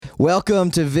Welcome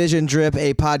to Vision Drip,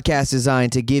 a podcast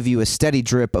designed to give you a steady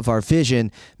drip of our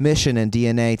vision, mission, and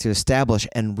DNA to establish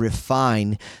and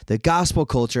refine the gospel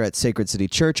culture at Sacred City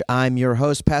Church. I'm your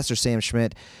host, Pastor Sam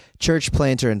Schmidt, church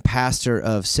planter and pastor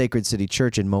of Sacred City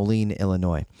Church in Moline,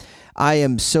 Illinois. I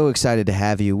am so excited to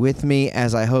have you with me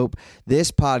as I hope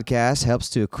this podcast helps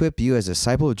to equip you as a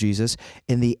disciple of Jesus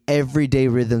in the everyday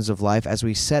rhythms of life as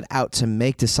we set out to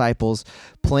make disciples,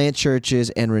 plant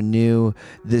churches, and renew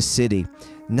the city.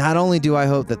 Not only do I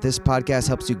hope that this podcast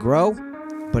helps you grow,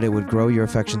 but it would grow your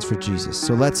affections for Jesus.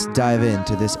 So let's dive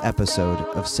into this episode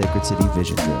of Sacred City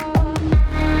Vision Drip.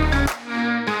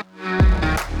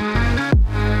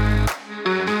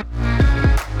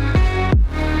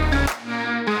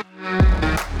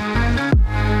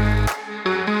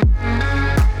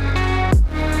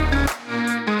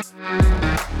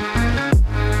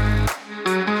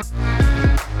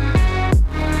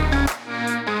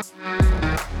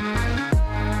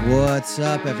 What's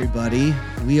up, everybody?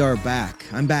 We are back.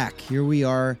 I'm back. Here we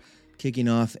are kicking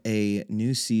off a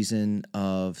new season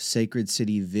of Sacred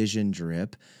City Vision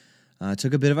Drip.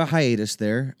 Took a bit of a hiatus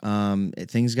there.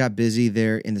 Things got busy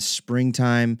there in the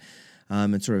springtime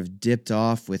and sort of dipped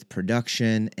off with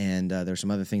production, and there's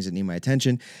some other things that need my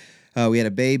attention. We had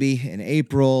a baby in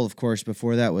April. Of course,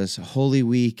 before that was Holy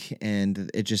Week,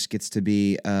 and it just gets to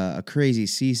be a crazy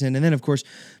season. And then, of course,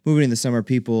 moving in the summer,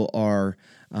 people are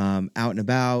out and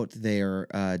about. They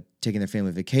are taking their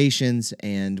family vacations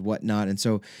and whatnot, and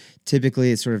so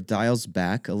typically it sort of dials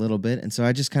back a little bit. And so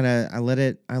I just I let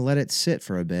it sit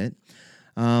for a bit.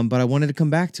 But I wanted to come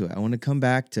back to it. I want to come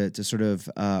back to sort of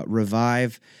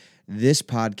revive this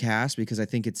podcast because I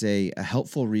think it's a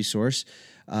helpful resource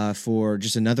for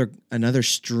just another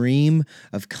stream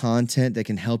of content that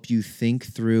can help you think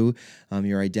through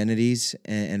your identities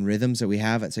and rhythms that we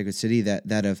have at Sacred City,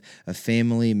 that of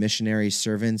family, missionary,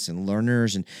 servants, and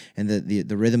learners, and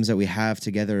the rhythms that we have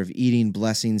together of eating,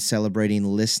 blessing, celebrating,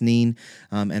 listening,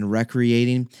 and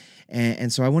recreating.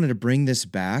 And so I wanted to bring this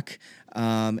back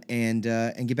and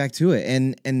get back to it.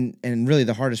 And really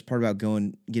the hardest part about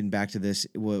getting back to this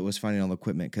was finding all the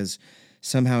equipment, because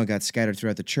somehow it got scattered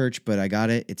throughout the church, but I got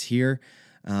it. It's here,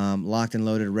 locked and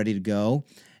loaded, ready to go.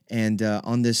 And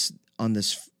on this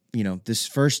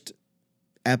first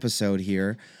episode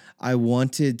here, I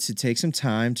wanted to take some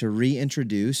time to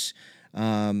reintroduce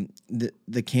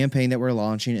the campaign that we're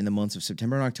launching in the months of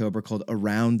September and October called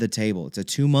Around the Table. It's a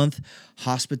 2-month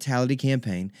hospitality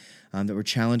campaign that we're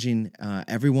challenging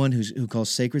everyone who calls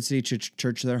Sacred City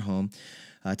Church their home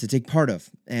to take part of.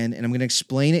 And I'm going to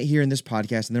explain it here in this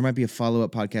podcast, and there might be a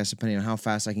follow-up podcast depending on how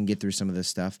fast I can get through some of this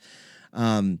stuff.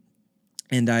 And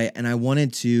I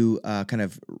wanted to kind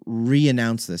of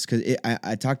re-announce this, because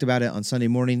I talked about it on Sunday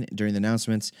morning during the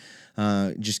announcements,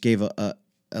 just gave a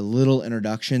little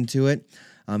introduction to it.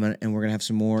 And we're going to have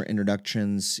some more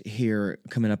introductions here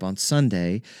coming up on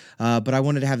Sunday. But I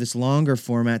wanted to have this longer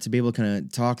format to be able to kind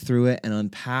of talk through it and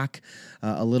unpack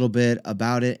a little bit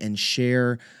about it and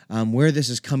share where this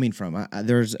is coming from.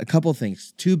 There's a couple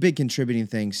things, 2 big contributing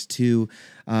things to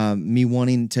me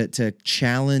wanting to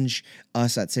challenge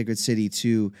us at Sacred City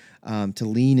to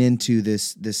lean into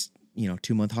this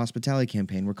 2-month hospitality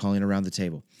campaign we're calling Around the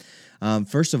Table.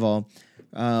 First of all,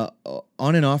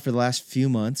 on and off for the last few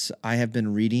months, I have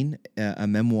been reading a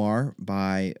memoir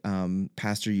by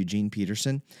Pastor Eugene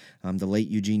Peterson, the late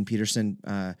Eugene Peterson.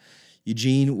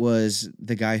 Eugene was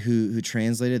the guy who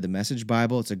translated the Message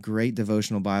Bible. It's a great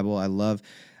devotional Bible. I love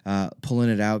pulling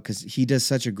it out because he does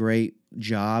such a great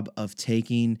job of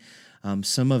taking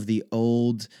some of the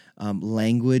old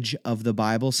language of the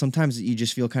Bible. Sometimes you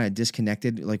just feel kind of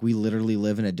disconnected, like we literally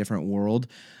live in a different world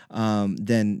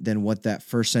than what that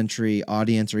first century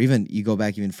audience, or even you go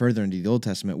back even further into the Old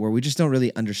Testament, where we just don't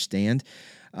really understand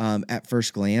at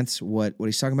first glance what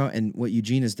he's talking about. And what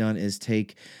Eugene has done is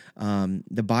take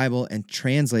the Bible and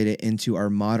translate it into our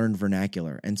modern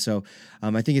vernacular. And so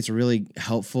I think it's a really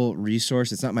helpful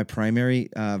resource. It's not my primary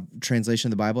translation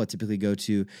of the Bible. I typically go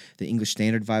to the English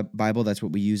Standard Bible. That's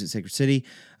what we use at Sacred City.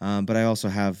 But I also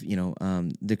have,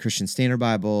 the Christian Standard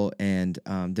Bible, and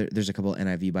there's a couple of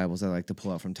NIV Bibles that I like to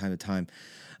pull out from time to time.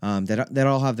 That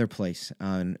all have their place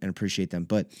and appreciate them.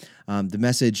 But the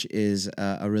Message is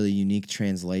a really unique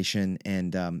translation.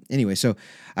 And anyway, so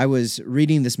I was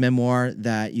reading this memoir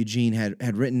that Eugene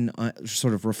had written,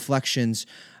 sort of reflections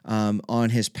on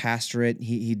his pastorate.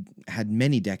 He had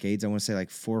many decades, I want to say like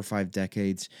 4 or 5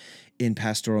 decades in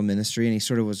pastoral ministry, and he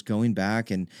sort of was going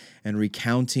back and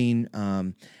recounting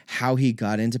how he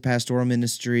got into pastoral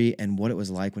ministry and what it was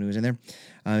like when he was in there.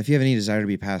 If you have any desire to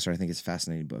be a pastor, I think it's a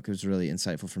fascinating book. It was really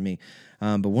insightful for me.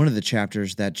 But one of the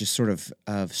chapters that just sort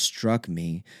of struck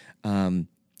me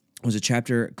was a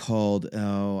chapter called,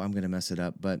 oh, I'm going to mess it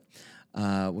up, but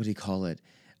what do you call it?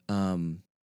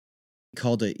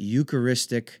 Called it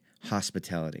Eucharistic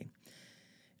Hospitality.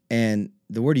 And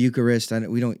the word Eucharist,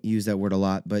 we don't use that word a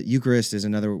lot, but Eucharist is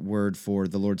another word for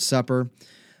the Lord's Supper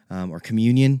or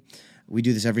communion. We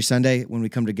do this every Sunday. When we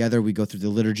come together, we go through the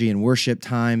liturgy and worship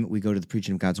time. We go to the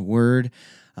preaching of God's word.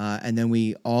 And then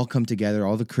we all come together,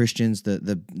 all the Christians,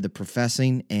 the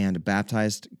professing and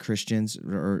baptized Christians,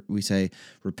 or we say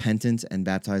repentant and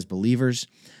baptized believers,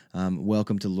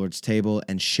 welcome to the Lord's table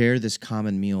and share this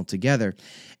common meal together.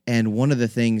 And one of the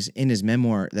things in his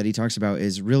memoir that he talks about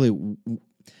is really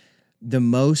the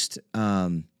most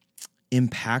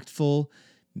impactful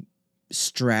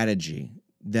strategy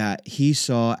that he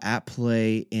saw at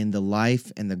play in the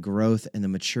life and the growth and the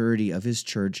maturity of his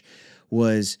church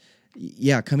was,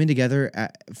 coming together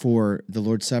for the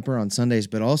Lord's Supper on Sundays,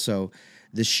 but also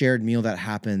the shared meal that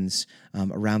happens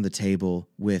around the table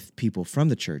with people from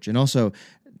the church. And also,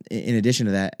 in addition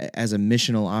to that, as a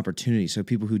missional opportunity. So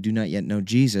people who do not yet know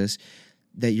Jesus,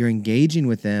 that you're engaging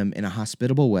with them in a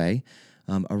hospitable way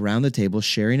around the table,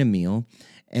 sharing a meal,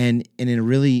 and in a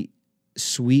really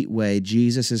sweet way,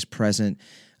 Jesus is present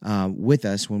with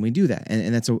us when we do that.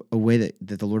 And that's a way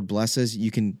that the Lord blesses. You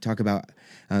can talk about,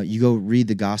 you go read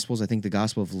the Gospels. I think the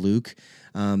Gospel of Luke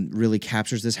really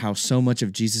captures this, how so much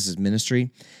of Jesus'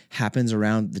 ministry happens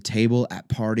around the table at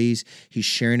parties. He's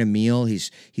sharing a meal.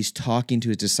 He's talking to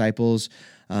his disciples.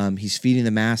 He's feeding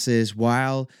the masses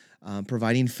while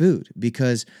providing food,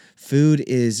 because food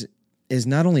is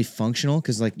not only functional,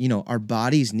 because our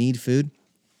bodies need food,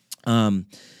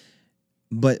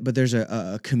 but there's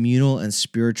a communal and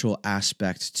spiritual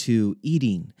aspect to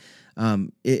eating.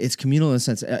 It's communal in a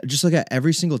sense. Just look at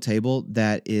every single table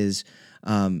that is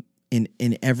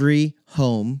in every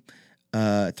home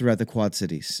throughout the Quad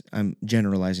Cities. I'm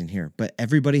generalizing here, but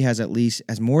everybody has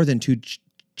more than two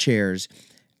chairs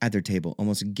at their table,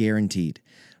 almost guaranteed,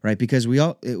 right? Because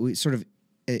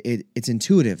it's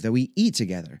intuitive that we eat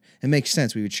together. It makes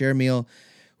sense. We would share a meal.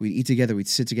 We'd eat together, we'd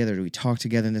sit together, we'd talk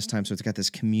together in this time. So it's got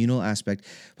this communal aspect,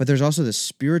 but there's also the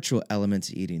spiritual element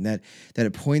to eating, that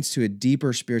it points to a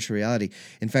deeper spiritual reality.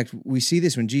 In fact, we see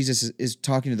this when Jesus is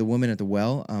talking to the woman at the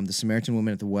well, the Samaritan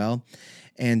woman at the well,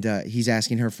 and he's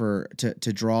asking her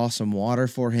to draw some water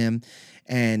for him.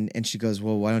 And she goes,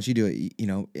 well, why don't you do it?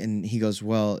 And he goes,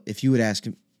 well, if you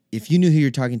knew who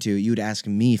you're talking to, you would ask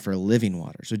me for living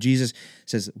water. So Jesus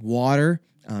says water,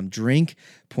 drink,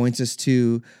 points us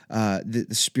to the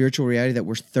spiritual reality that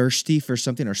we're thirsty for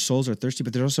something. Our souls are thirsty,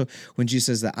 but there's also when Jesus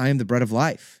says that I am the bread of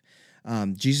life.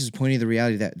 Jesus is pointing to the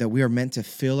reality that we are meant to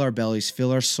fill our bellies,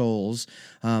 fill our souls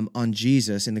on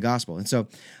Jesus in the gospel. And so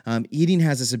eating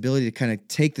has this ability to kind of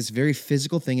take this very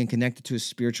physical thing and connect it to a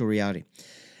spiritual reality.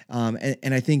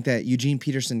 And I think that Eugene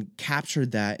Peterson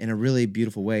captured that in a really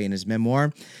beautiful way in his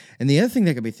memoir. And the other thing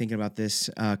that got me thinking about this,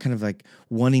 kind of like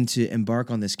wanting to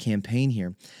embark on this campaign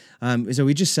here, is that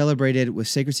we just celebrated with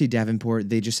Sacred City Davenport.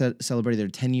 They just celebrated their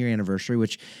 10-year anniversary,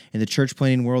 which in the church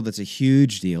planting world, that's a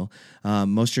huge deal.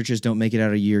 Most churches don't make it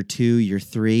out of year 2, year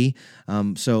 3.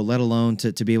 So let alone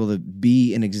to be able to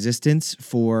be in existence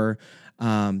for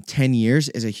 10 years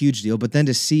is a huge deal. But then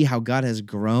to see how God has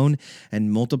grown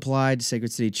and multiplied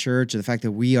Sacred City Church, and the fact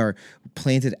that we are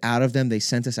planted out of them, they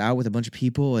sent us out with a bunch of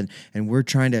people, and we're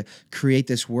trying to create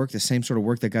this work, the same sort of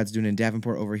work that God's doing in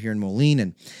Davenport over here in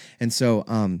Moline. And so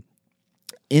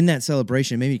in that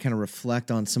celebration, maybe kind of reflect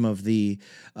on some of the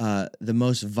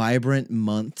most vibrant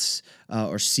months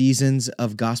or seasons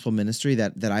of gospel ministry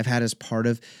that I've had as part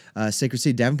of Sacred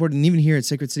City Davenport, and even here at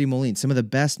Sacred City Moline. Some of the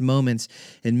best moments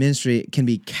in ministry can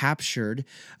be captured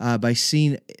by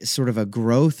seeing sort of a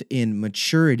growth in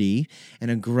maturity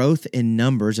and a growth in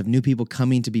numbers of new people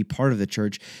coming to be part of the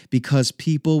church because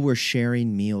people were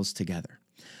sharing meals together.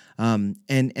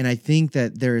 And I think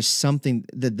that there is something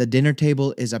that the dinner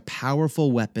table is a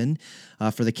powerful weapon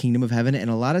for the kingdom of heaven. And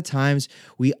a lot of times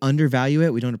we undervalue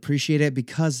it. We don't appreciate it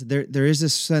because there is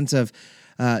this sense of,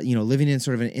 living in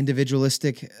sort of an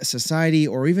individualistic society,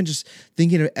 or even just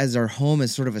thinking of it as our home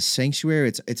as sort of a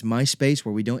sanctuary. It's my space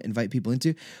where we don't invite people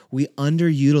into. We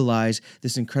underutilize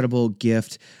this incredible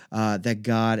gift that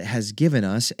God has given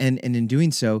us. And in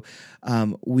doing so,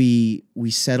 we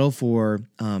settle for,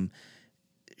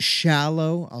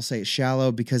 shallow. I'll say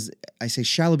shallow because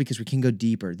we can go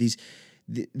deeper.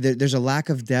 There's a lack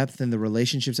of depth in the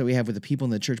relationships that we have with the people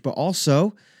in the church, but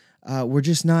also we're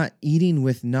just not eating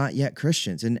with not yet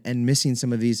Christians and missing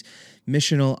some of these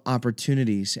missional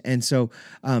opportunities. And so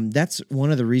that's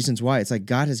one of the reasons why it's like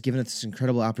God has given us this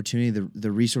incredible opportunity,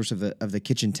 the resource of the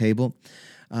kitchen table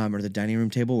or the dining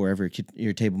room table, wherever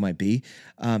your table might be,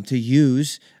 to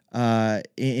use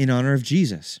in honor of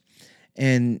Jesus.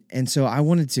 And so I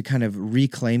wanted to kind of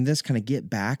reclaim this, kind of get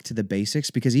back to the basics,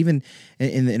 because even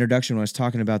in the introduction when I was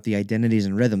talking about the identities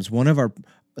and rhythms, one of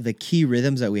the key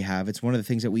rhythms that we have, it's one of the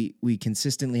things that we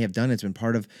consistently have done. It's been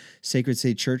part of Sacred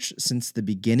City Church since the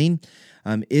beginning,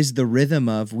 is the rhythm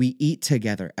of we eat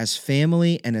together as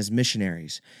family and as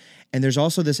missionaries. And there's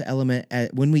also this element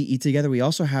when we eat together, we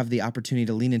also have the opportunity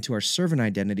to lean into our servant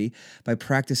identity by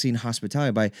practicing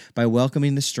hospitality, by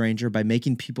welcoming the stranger, by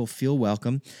making people feel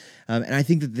welcome. And I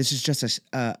think that this is just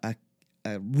a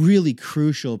really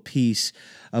crucial piece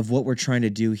of what we're trying to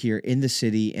do here in the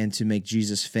city and to make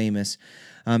Jesus famous.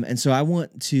 And so I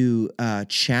want to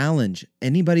challenge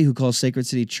anybody who calls Sacred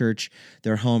City Church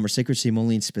their home, or Sacred City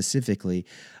Moline specifically,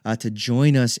 to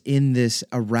join us in this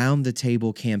Around the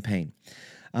Table campaign.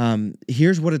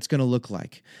 Here's what it's going to look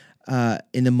like.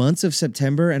 In the months of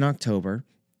September and October,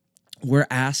 we're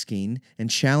asking and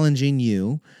challenging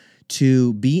you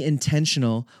to be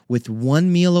intentional with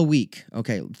one meal a week.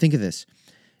 Okay, think of this.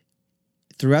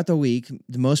 Throughout the week,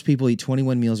 most people eat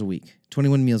 21 meals a week.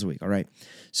 21 meals a week, all right?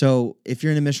 So if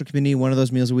you're in a missional community, one of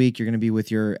those meals a week, you're going to be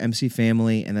with your MC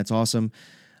family, and that's awesome.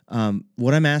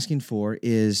 What I'm asking for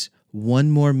is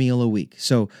one more meal a week.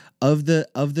 So of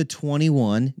the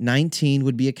 21, 19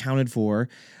 would be accounted for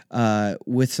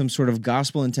with some sort of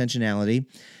gospel intentionality,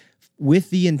 with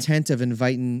the intent of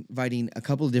inviting a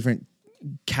couple of different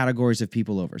categories of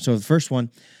people over. So the first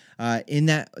one, in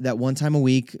that one time a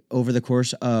week over the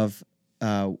course of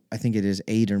I think it is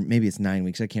 8 or maybe it's 9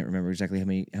 weeks. I can't remember exactly how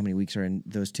many weeks are in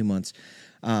those 2 months.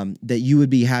 That you would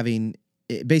be having,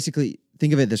 basically,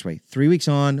 think of it this way: 3 weeks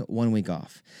on, 1 week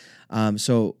off.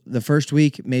 So the first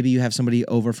week, maybe you have somebody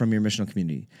over from your missional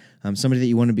community, somebody that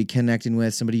you want to be connecting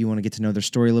with, somebody you want to get to know their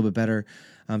story a little bit better,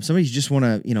 somebody you just want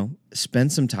to,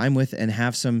 spend some time with and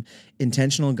have some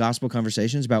intentional gospel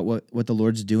conversations about what the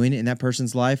Lord's doing in that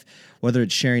person's life, whether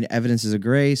it's sharing evidences of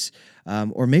grace,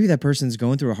 or maybe that person's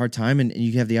going through a hard time and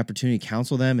you have the opportunity to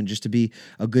counsel them and just to be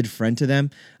a good friend to them,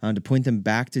 to point them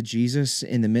back to Jesus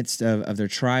in the midst of their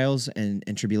trials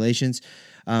and tribulations.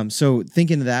 So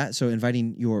thinking of that, so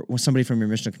inviting somebody from your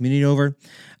missional community over.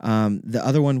 The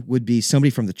other one would be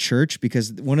somebody from the church,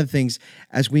 because one of the things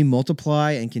as we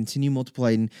multiply and continue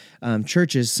multiplying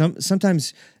churches,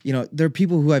 sometimes there are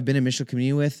people who I've been in missional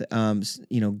community with,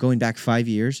 going back 5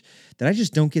 years, that I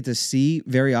just don't get to see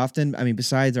very often. I mean,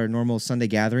 besides our normal Sunday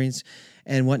gatherings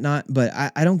and whatnot, but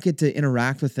I don't get to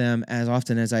interact with them as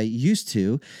often as I used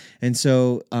to. And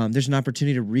so there's an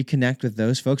opportunity to reconnect with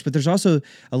those folks, but there's also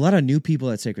a lot of new people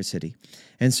at Sacred City.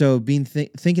 And so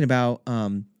thinking about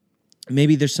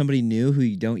maybe there's somebody new who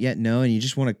you don't yet know and you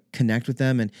just want to connect with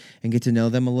them and get to know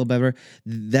them a little better.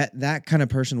 That kind of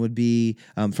person would be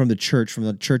from the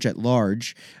church at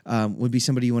large, would be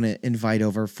somebody you want to invite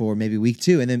over for maybe week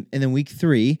 2. And then week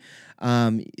 3,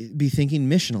 be thinking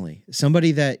missionally.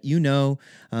 Somebody that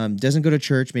doesn't go to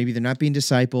church, maybe they're not being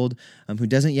discipled, who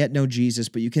doesn't yet know Jesus,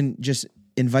 but you can just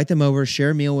invite them over,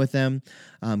 share a meal with them,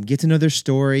 get to know their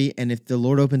story, and if the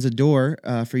Lord opens a door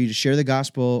for you to share the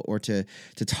gospel or to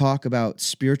talk about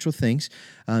spiritual things,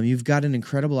 you've got an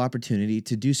incredible opportunity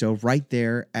to do so right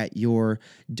there at your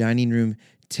dining room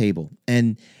table.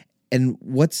 And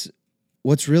what's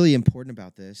really important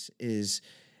about this is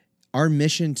our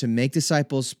mission to make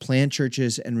disciples, plant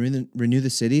churches, and renew the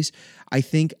cities. I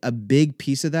think a big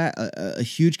piece of that, a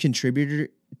huge contributor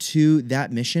to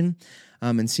that mission,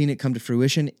 and seeing it come to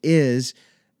fruition, is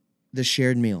the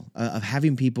shared meal of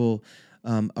having people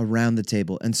around the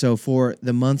table. And so for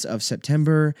the months of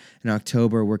September and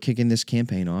October, we're kicking this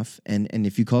campaign off. And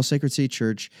if you call Sacred City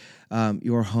Church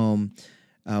your home,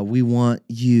 we want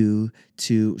you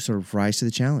to sort of rise to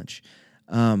the challenge.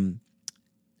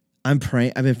 I've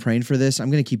been praying for this.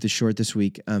 I'm going to keep this short this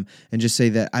week, and just say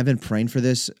that I've been praying for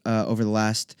this over the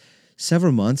last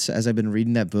several months as I've been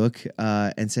reading that book,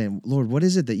 and saying, Lord, what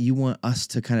is it that you want us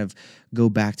to kind of go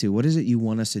back to? What is it you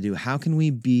want us to do? How can we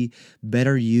be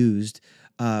better used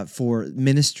for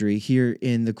ministry here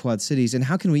in the Quad Cities? And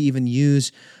how can we even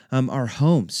use our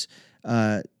homes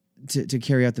to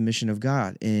carry out the mission of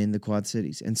God in the Quad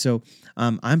Cities? And so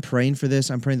I'm praying for this.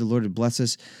 I'm praying the Lord would bless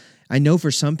us. I know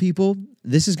for some people,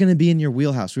 this is going to be in your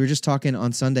wheelhouse. We were just talking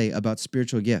on Sunday about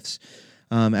spiritual gifts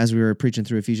as we were preaching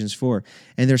through Ephesians 4.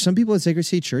 And there's some people at Sacred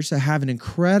City Church that have an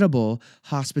incredible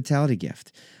hospitality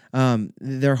gift.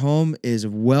 Their home is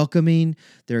welcoming.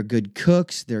 They're good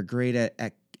cooks. They're great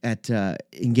at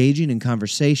engaging in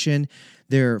conversation.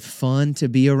 They're fun to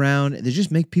be around. They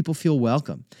just make people feel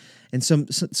welcome. And so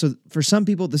for some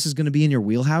people, this is going to be in your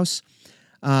wheelhouse.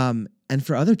 And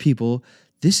for other people,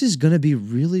 this is going to be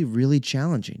really, really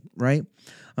challenging, right?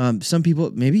 Some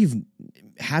people,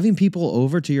 having people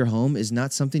over to your home is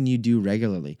not something you do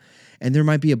regularly. And there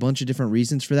might be a bunch of different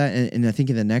reasons for that. And I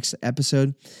think in the next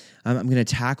episode, I'm going to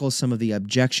tackle some of the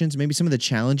objections, maybe some of the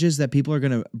challenges that people are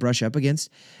going to brush up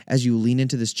against as you lean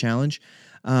into this challenge.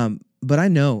 But I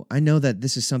know that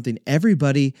this is something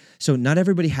so not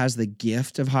everybody has the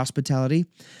gift of hospitality,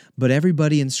 but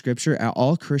everybody in Scripture,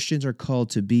 all Christians are called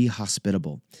to be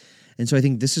hospitable. And so I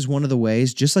think this is one of the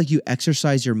ways, just like you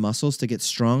exercise your muscles to get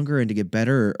stronger and to get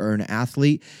better, or an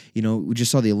athlete, we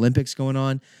just saw the Olympics going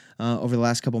on over the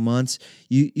last couple months.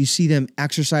 You see them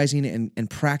exercising and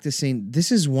practicing.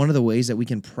 This is one of the ways that we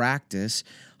can practice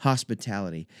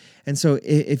hospitality. And so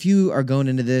if you are going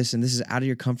into this and this is out of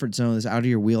your comfort zone, this is out of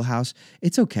your wheelhouse,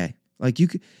 it's okay. Like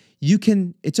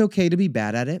it's okay to be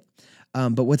bad at it.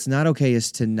 But what's not okay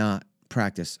is to not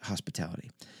practice hospitality.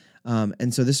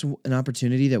 And so this is an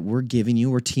opportunity that we're giving you.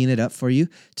 We're teeing it up for you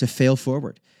to fail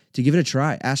forward, to give it a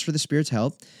try. Ask for the Spirit's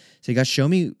help. Say, God, show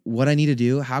me what I need to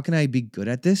do. How can I be good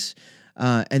at this?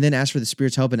 And then ask for the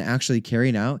Spirit's help and actually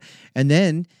carrying out. And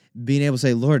then being able to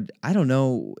say, Lord, I don't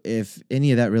know if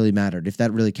any of that really mattered, if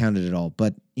that really counted at all.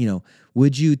 But,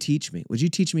 would you teach me? Would you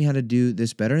teach me how to do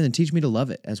this better? And then teach me to love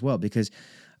it as well. Because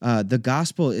the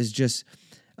gospel is just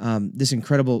this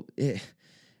incredible...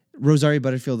 Rosaria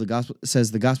Butterfield, the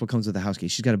gospel comes with a house key.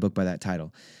 She's got a book by that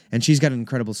title, and she's got an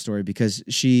incredible story because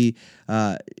she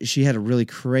had a really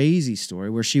crazy story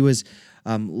where she was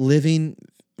living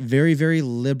very, very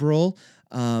liberal.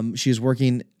 She was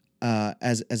working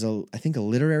as I think a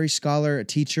literary scholar, a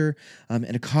teacher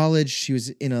at a college. She was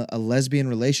in a lesbian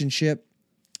relationship,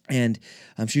 and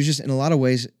she was just in a lot of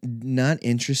ways not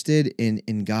interested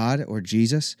in God or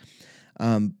Jesus.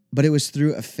 But it was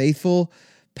through a faithful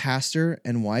pastor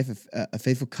and wife, a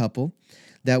faithful couple,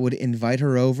 that would invite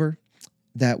her over,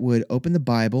 that would open the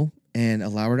Bible and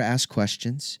allow her to ask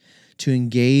questions, to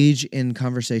engage in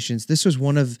conversations. This was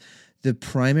one of the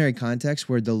primary contexts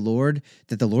where the Lord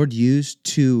used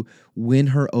to win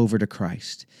her over to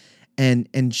Christ. And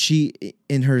she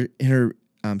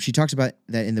she talks about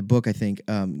that in the book, I think,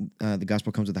 The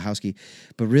Gospel Comes with a House Key,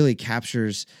 but really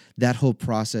captures that whole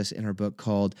process in her book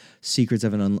called Secrets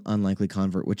of an Unlikely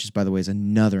Convert, which is, by the way, is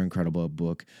another incredible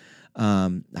book.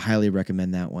 I highly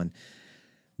recommend that one.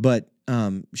 But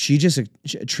she just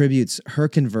attributes her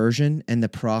conversion and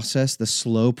the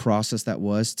slow process that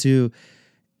was, to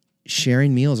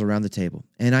sharing meals around the table.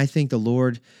 And I think the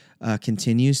Lord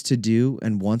continues to do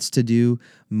and wants to do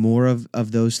more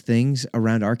of those things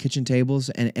around our kitchen tables.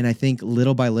 And I think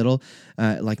little by little,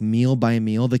 like meal by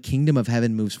meal, the kingdom of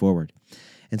heaven moves forward.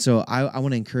 And so I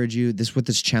want to encourage you, what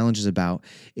this challenge is about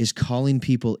is calling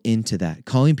people into that,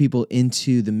 calling people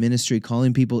into the ministry,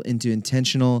 calling people into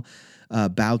intentional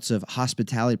bouts of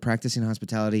hospitality, practicing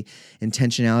hospitality,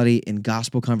 intentionality in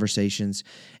gospel conversations.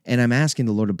 And I'm asking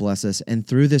the Lord to bless us. And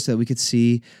through this, that we could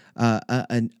see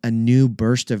a new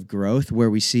burst of growth where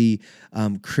we see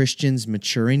Christians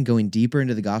maturing, going deeper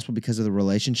into the gospel because of the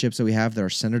relationships that we have that are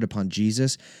centered upon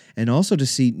Jesus. And also to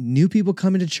see new people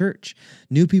coming to church,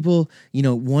 new people,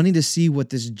 wanting to see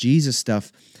what this Jesus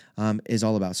stuff is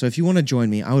all about. So if you want to join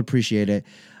me, I would appreciate it.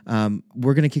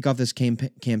 We're going to kick off this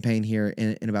campaign here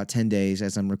in about 10 days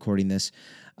as I'm recording this.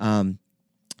 And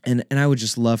I would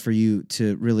just love for you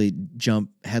to really jump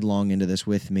headlong into this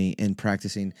with me in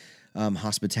practicing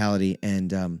hospitality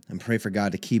and pray for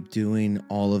God to keep doing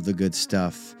all of the good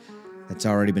stuff that's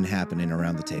already been happening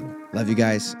around the table. Love you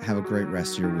guys. Have a great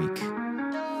rest of your week.